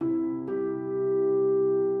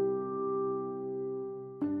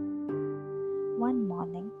one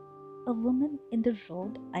morning, a woman in the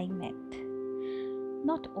road I met,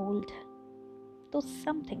 not old, though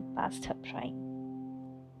something past her prime,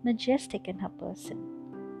 majestic in her person,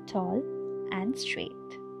 tall and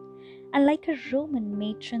straight, and like a Roman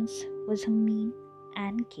matron's was her mien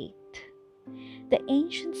and gait. The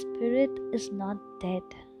ancient spirit is not dead.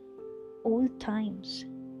 Old times,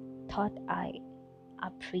 thought I,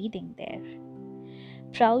 are breathing there.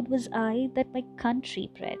 Proud was I that my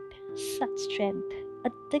country bred such strength, a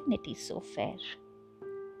dignity so fair.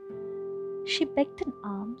 She begged in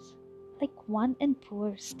arms like one in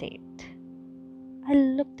poor state. I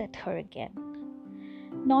looked at her again,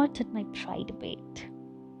 not at my pride abate.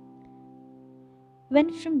 When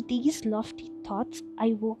from these lofty thoughts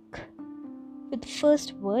I woke, with the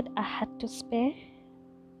first word I had to spare,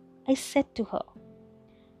 I said to her,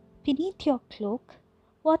 "Beneath your cloak,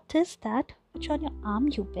 what is that which on your arm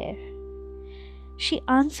you bear?" She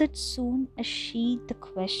answered soon as she the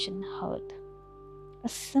question heard, "A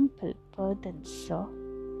simple burden, sir,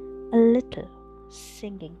 a little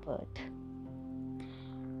singing bird."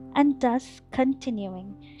 And thus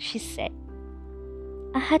continuing, she said,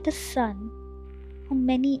 "I had a son who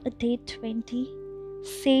many a day 20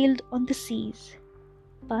 sailed on the seas,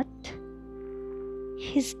 but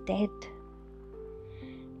he's dead.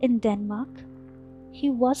 In Denmark he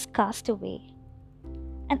was cast away,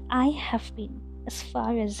 and I have been as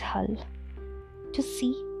far as Hull to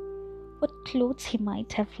see what clothes he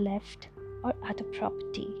might have left or other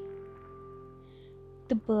property.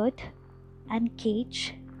 The bird and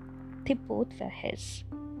cage, they both were his.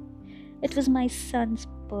 It was my son's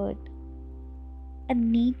bird,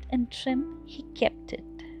 and neat and trim he kept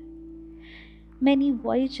it. Many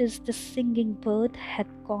voyages the singing bird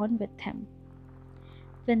had gone with him.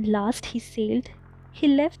 When last he sailed, he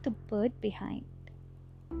left the bird behind,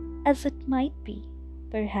 as it might be,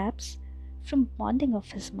 perhaps, from bonding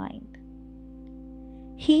of his mind.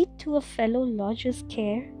 He to a fellow lodger's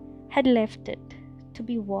care had left it to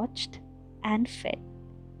be watched and fed,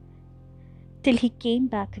 till he came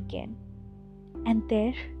back again, and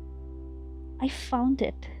there I found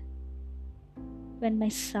it when my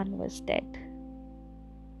son was dead.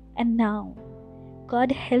 And now,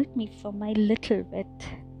 God help me for my little wit,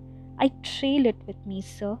 I trail it with me,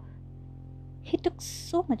 sir. He took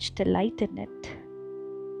so much delight in it."